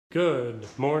Good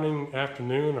morning,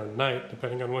 afternoon, or night,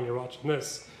 depending on when you're watching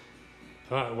this.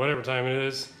 Whatever time it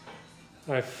is,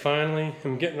 I finally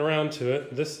am getting around to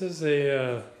it. This is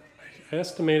I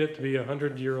estimate it to be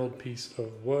 100-year-old piece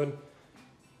of wood.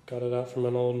 Got it out from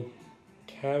an old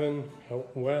cabin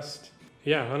out west.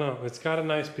 Yeah, I know, it's got a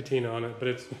nice patina on it, but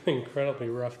it's incredibly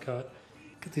rough cut.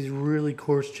 Got these really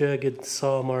coarse, jagged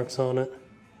saw marks on it.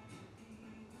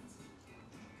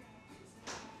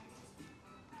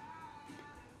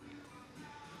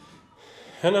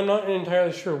 And I'm not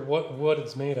entirely sure what wood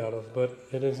it's made out of, but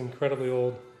it is incredibly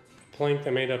old. Plank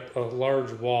that made up a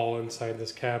large wall inside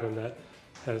this cabin that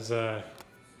has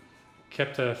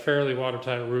kept a fairly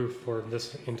watertight roof for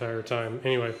this entire time.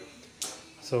 Anyway,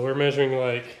 so we're measuring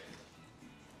like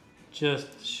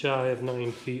just shy of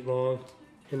 9 feet long,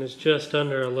 and it's just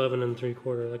under 11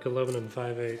 3/4, like 11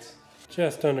 5/8,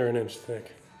 just under an inch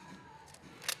thick.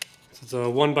 So it's a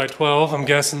 1 by 12. I'm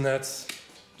guessing that's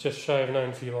just shy of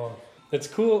 9 feet long. It's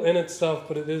cool in itself,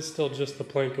 but it is still just a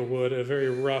plank of wood, a very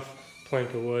rough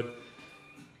plank of wood.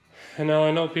 And now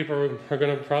I know people are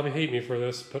going to probably hate me for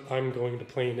this, but I'm going to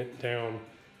plane it down,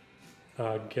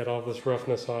 get all this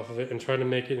roughness off of it, and try to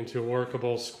make it into a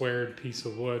workable squared piece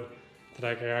of wood that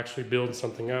I can actually build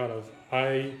something out of.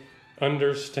 I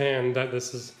understand that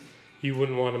you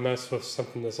wouldn't want to mess with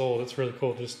something this old. It's really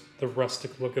cool, just the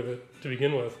rustic look of it to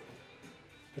begin with.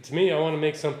 But to me, I want to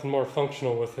make something more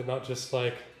functional with it, not just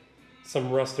like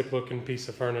some rustic looking piece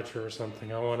of furniture or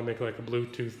something. I want to make like a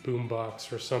Bluetooth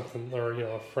boombox or something, or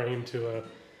a frame to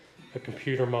a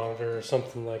computer monitor or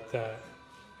something like that.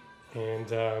 And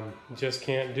just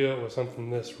can't do it with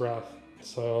something this rough.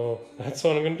 So that's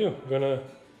what I'm gonna do. I'm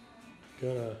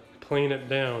gonna plane it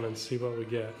down and see what we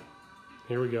get.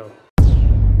 Here we go.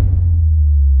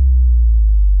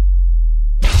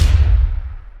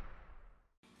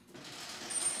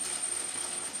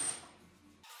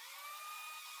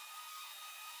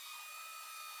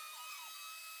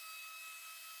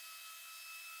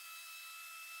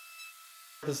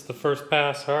 This is the first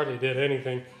pass. I hardly did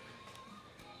anything.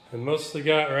 I mostly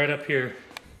got right up here.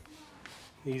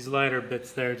 These lighter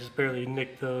bits there, just barely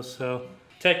nicked those. So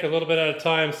take a little bit at a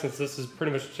time, since this is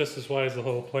pretty much just as wide as the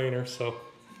whole planer. So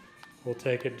we'll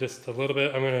take it just a little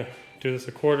bit. I'm gonna do this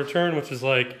a 1/4 turn, which is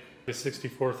like a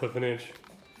 64th of an inch.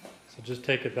 So just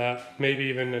take it that, maybe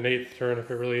even an 1/8 turn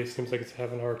if it really seems like it's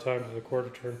having a hard time with a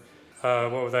 1/4 turn.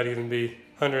 What would that even be?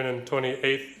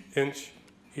 128th inch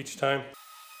each time.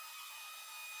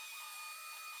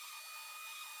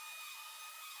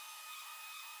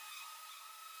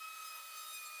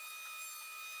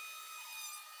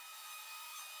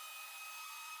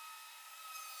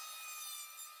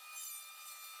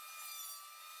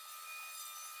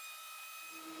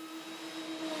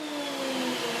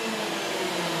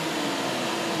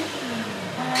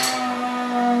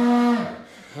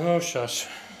 Oh, shush.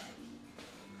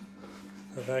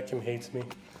 The vacuum hates me.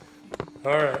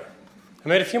 Alright. I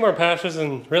made a few more passes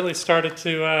and really started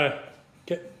to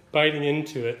get biting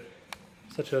into it,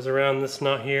 such as around this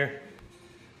knot here.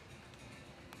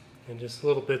 And just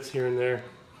little bits here and there.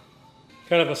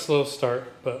 Kind of a slow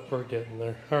start, but we're getting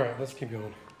there. Alright, let's keep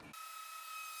going.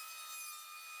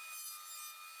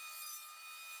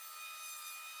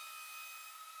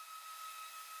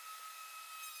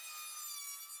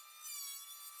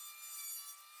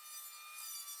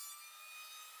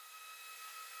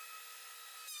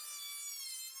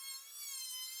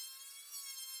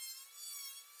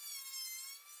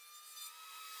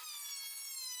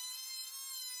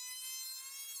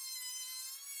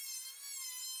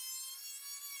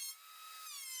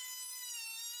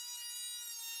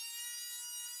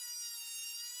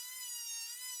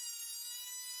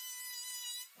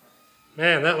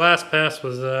 Man, that last pass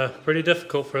was pretty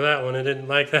difficult for that one. I didn't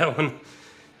like that one.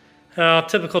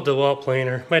 Typical DeWalt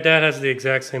planer. My dad has the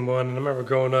exact same one, and I remember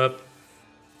growing up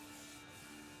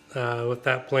with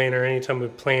that planer. Anytime we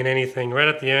plane anything, right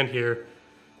at the end here,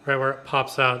 right where it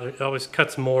pops out, it always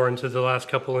cuts more into the last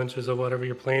couple inches of whatever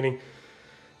you're planing.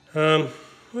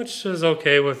 Which is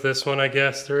okay with this one, I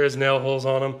guess. There is nail holes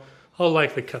on them. I'll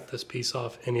likely cut this piece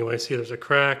off anyway. See, there's a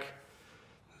crack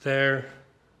there.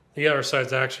 The other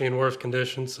side's actually in worse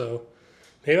condition, so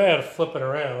maybe I ought to flip it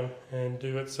around and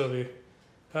do it so the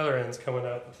other end's coming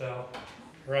out the towel.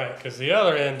 Right, because the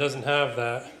other end doesn't have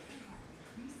that.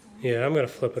 Yeah, I'm going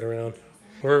to flip it around.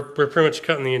 We're pretty much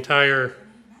cutting the entire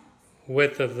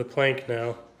width of the plank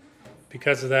now.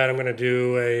 Because of that, I'm going to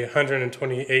do a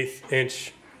 128th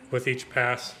inch with each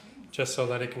pass, just so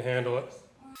that it can handle it.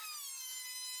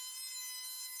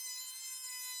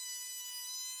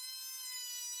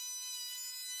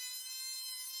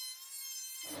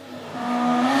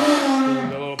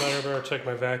 check my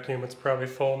my vacuum. It's probably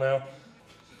full now.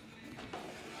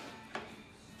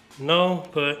 No,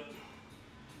 but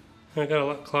I got a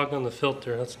lot clogged on the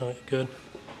filter. That's not good.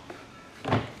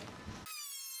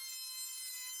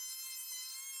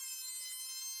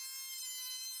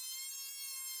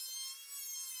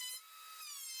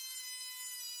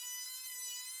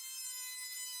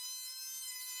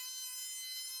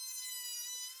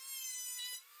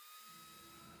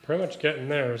 Pretty much getting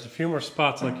there. There's a few more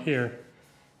spots like here.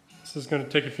 This is going to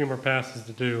take a few more passes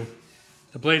to do.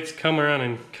 The blades come around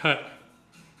and cut.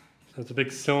 So it's a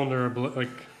big cylinder, like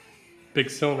big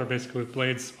cylinder basically with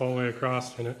blades all the way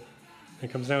across in it.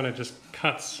 It comes down and it just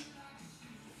cuts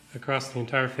across the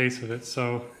entire face of it.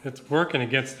 So it's working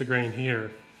against the grain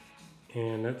here.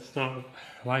 And it's not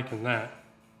liking that.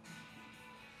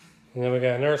 And then we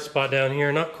got another spot down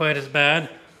here, not quite as bad.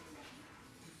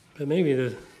 But maybe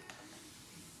the...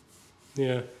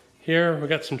 Yeah, here we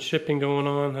got some chipping going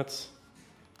on. That's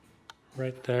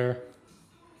right there.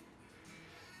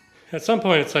 At some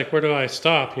point it's like, where do I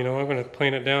stop? You know, I'm going to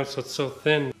plane it down so it's so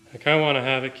thin. I kind of want to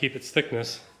have it keep its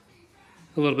thickness.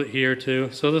 A little bit here too.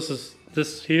 So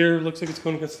this here looks like it's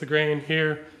going against the grain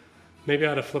here. Maybe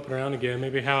I ought to flip it around again.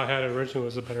 Maybe how I had it originally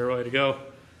was a better way to go.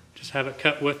 Just have it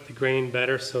cut with the grain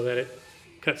better so that it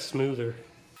cuts smoother.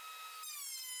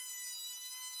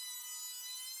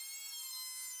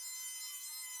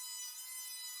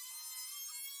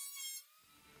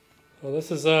 Well,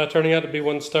 this is turning out to be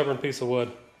one stubborn piece of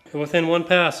wood. And within one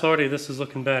pass already, this is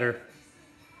looking better.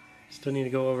 Still need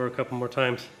to go over a couple more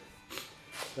times.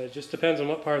 But it just depends on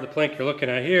what part of the plank you're looking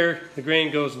at. Here, the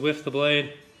grain goes with the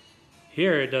blade.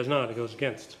 Here, it does not. It goes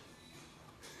against.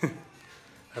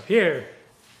 Up here,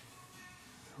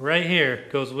 right here,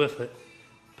 goes with it.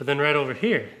 But then right over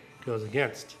here, goes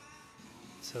against.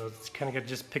 So it's kind of got to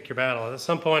just pick your battle. At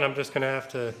some point, I'm just going to have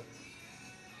to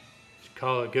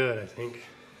call it good, I think.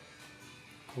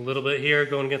 A little bit here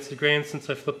going against the grain since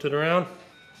I flipped it around.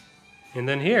 And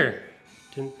then here,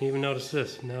 didn't even notice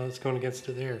this. Now it's going against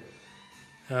it there.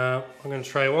 I'm going to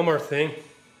try one more thing.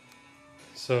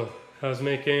 So I was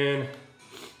making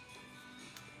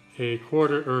a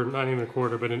quarter, or not even a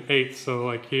quarter, but an eighth. So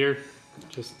like here,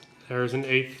 just there's an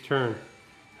eighth turn. I'm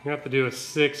going to have to do a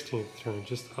 16th turn,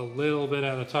 just a little bit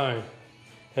at a time,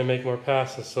 and make more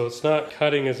passes. So it's not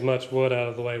cutting as much wood out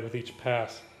of the way with each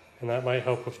pass. And that might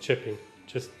help with chipping.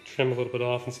 Just trim a little bit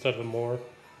off instead of more.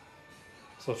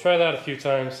 So try that a few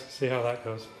times, see how that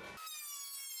goes.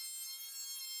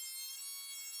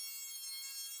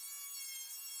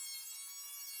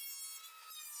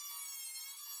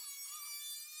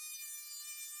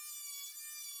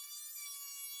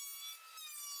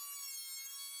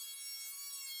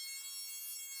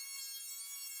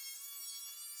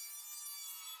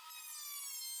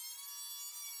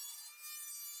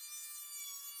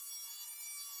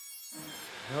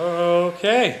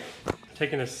 Okay,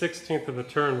 taking a 16th of a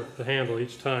turn with the handle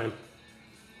each time,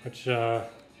 which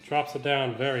drops it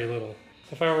down very little.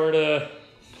 If I were to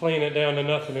plane it down to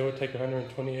nothing, it would take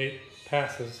 128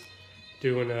 passes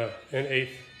doing an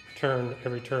eighth turn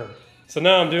every turn. So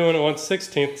now I'm doing it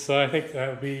 1/16, so I think that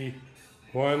would be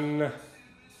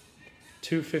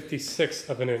 1/256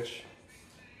 of an inch.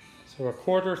 So a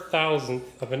 1/4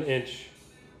 thousandth of an inch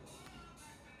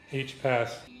each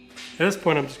pass. At this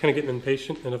point, I'm just kind of getting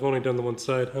impatient, and I've only done the one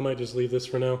side. I might just leave this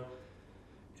for now.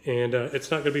 And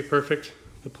it's not going to be perfect.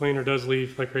 The planer does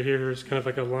leave, like right here, there's kind of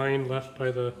like a line left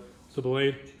by the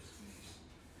blade.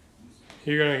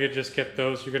 You're going to just get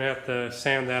those. You're going to have to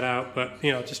sand that out, but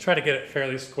you know, just try to get it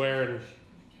fairly square and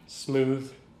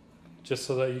smooth, just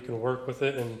so that you can work with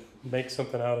it and make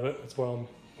something out of it. That's what I'm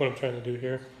trying to do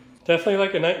here. Definitely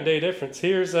like a night and day difference.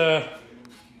 Here's all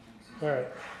right.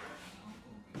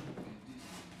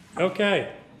 Okay,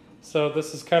 so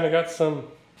this has kind of got some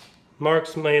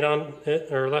marks made on it,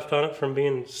 or left on it from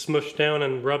being smushed down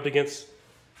and rubbed against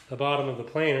the bottom of the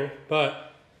planer,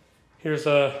 but here's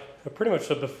a pretty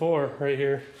much a before right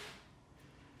here.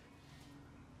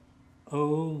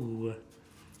 Oh,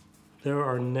 there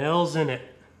are nails in it.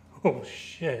 Oh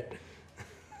shit.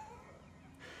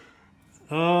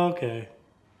 Okay.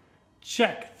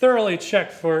 Check, thoroughly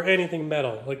check for anything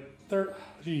metal. Like,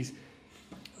 geez.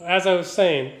 As I was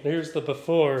saying, here's the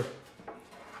before,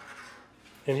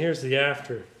 and here's the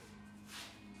after.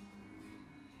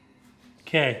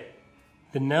 Okay,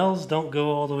 the nails don't go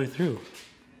all the way through.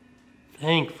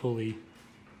 Thankfully.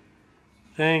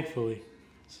 Thankfully.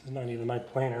 This is not even my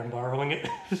planer, I'm borrowing it.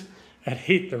 I'd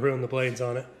hate to ruin the blades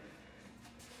on it.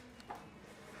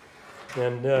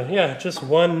 And yeah, just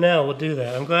one nail will do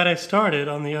that. I'm glad I started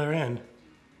on the other end.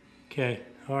 Okay,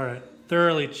 alright.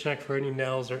 Thoroughly check for any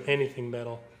nails or anything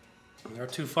metal. They're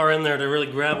too far in there to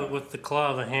really grab it with the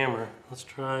claw of a hammer. Let's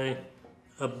try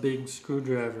a big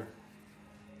screwdriver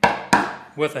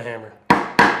with a hammer.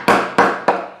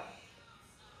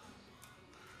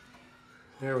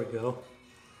 There we go.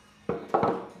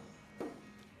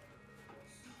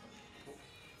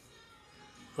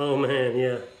 Oh man,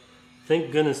 yeah.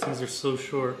 Thank goodness these are so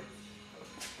short.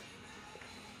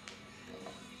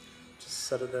 Just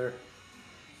set it there.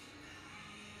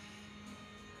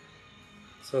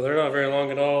 So they're not very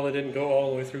long at all. They didn't go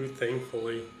all the way through,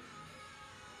 thankfully.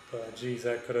 But geez,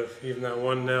 that could have, even that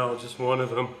one nail, just one of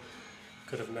them,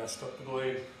 could have messed up the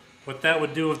blade. What that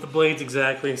would do with the blades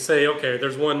exactly, say, okay,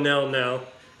 there's one nail now.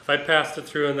 If I passed it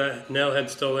through and that nail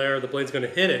head's still there, the blade's going to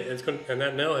hit it, and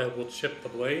that nail head will chip the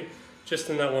blade just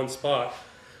in that one spot.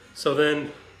 So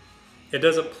then it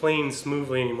doesn't plane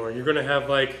smoothly anymore. You're going to have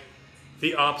like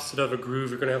the opposite of a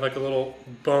groove. You're going to have like a little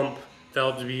bump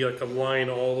that'll be like a line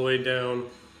all the way down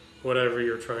whatever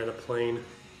you're trying to plane.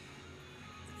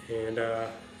 And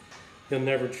you'll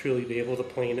never truly be able to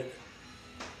plane it.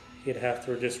 You'd have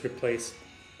to just replace,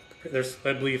 there's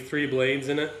I believe 3 blades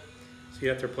in it. So you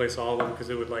have to replace all of them because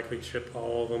it would likely chip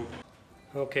all of them.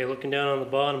 Okay, looking down on the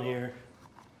bottom here,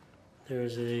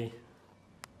 there's a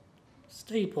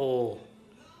staple.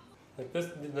 Like this,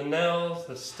 the nails,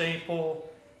 the staple,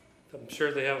 I'm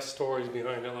sure they have stories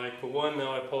behind it. Like the one nail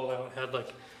I pulled out had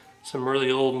like some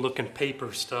really old looking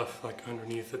paper stuff like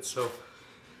underneath it. So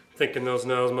thinking those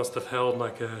nails must have held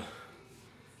like a,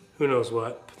 who knows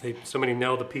what. Somebody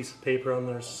nailed a piece of paper on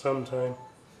there sometime.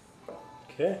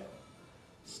 Okay,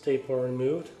 staple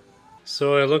removed.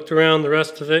 So I looked around the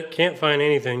rest of it, can't find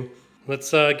anything.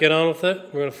 Let's get on with it.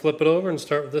 We're gonna flip it over and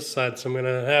start with this side. So I'm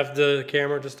gonna have the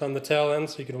camera just on the tail end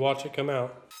so you can watch it come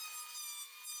out.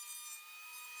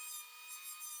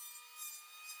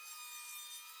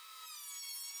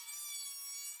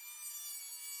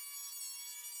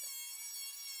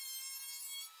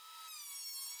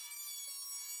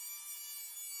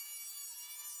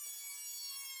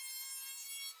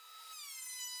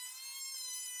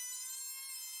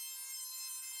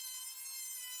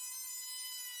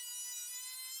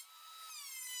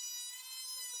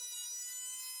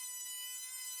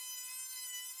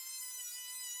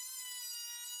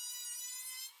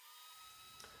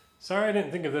 Sorry I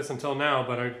didn't think of this until now,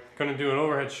 but I'm going to do an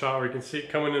overhead shot where you can see it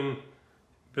coming in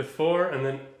before and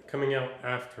then coming out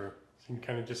after. So you can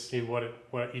kind of just see what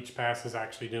each pass is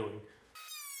actually doing.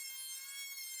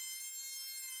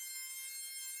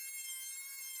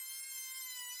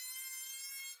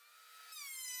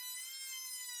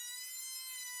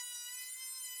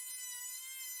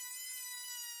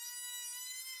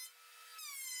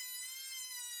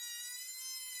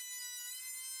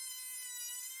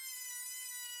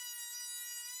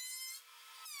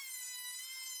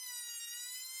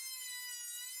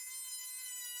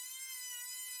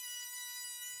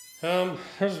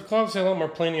 There's obviously a lot more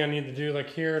planing I need to do, like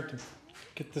here, to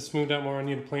get this smoothed out more, I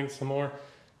need to plane it some more.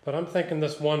 But I'm thinking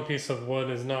this one piece of wood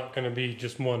is not going to be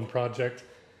just one project.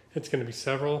 It's going to be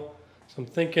several. So I'm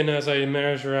thinking as I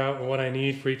measure out what I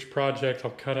need for each project,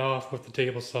 I'll cut off with the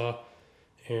table saw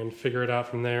and figure it out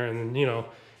from there. And then, you know,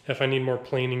 if I need more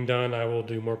planing done, I will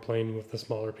do more planing with the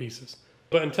smaller pieces.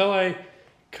 But until I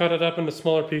cut it up into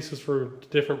smaller pieces for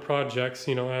different projects,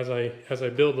 you know, as I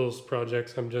build those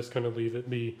projects, I'm just going to leave it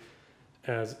be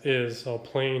as is. I'll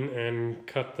plane and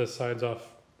cut the sides off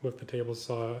with the table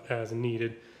saw as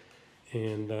needed.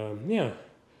 And yeah,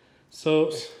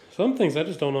 so some things I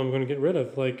just don't know I'm going to get rid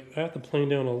of. Like I have to plane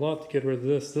down a lot to get rid of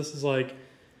this. This is like,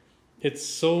 it's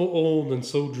so old and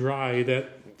so dry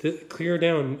that clear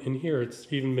down in here, it's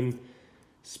even been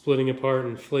splitting apart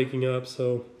and flaking up.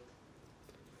 So,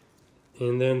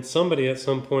 and then somebody at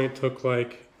some point took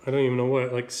like, I don't even know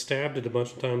what, like stabbed it a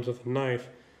bunch of times with a knife.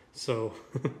 So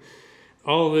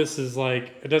all of this is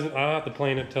like, it doesn't, I'll have to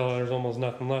plane it till there's almost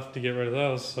nothing left to get rid of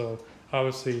those. So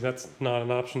obviously that's not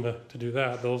an option to do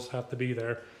that. Those have to be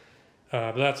there.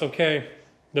 But that's okay.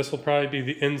 This will probably be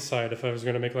the inside. If I was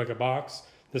going to make like a box,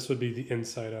 this would be the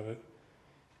inside of it.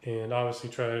 And obviously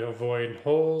try to avoid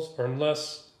holes, or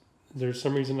unless there's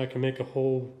some reason I can make a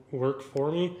hole work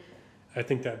for me, I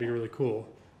think that'd be really cool.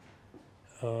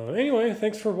 Anyway,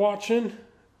 thanks for watching.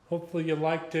 Hopefully you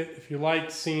liked it. If you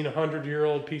like seeing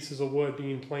 100-year-old pieces of wood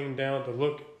being planed down to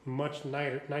look much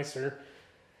nicer,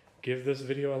 give this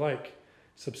video a like.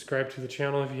 Subscribe to the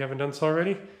channel if you haven't done so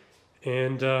already.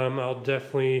 And I'll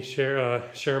definitely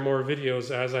share more videos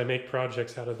as I make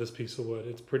projects out of this piece of wood.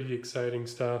 It's pretty exciting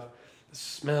stuff. It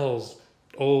smells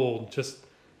old, just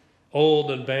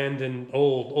old, abandoned,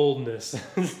 oldness.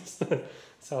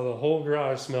 That's how the whole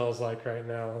garage smells like right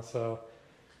now. So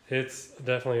It's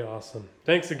definitely awesome.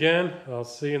 Thanks again. I'll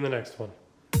see you in the next one.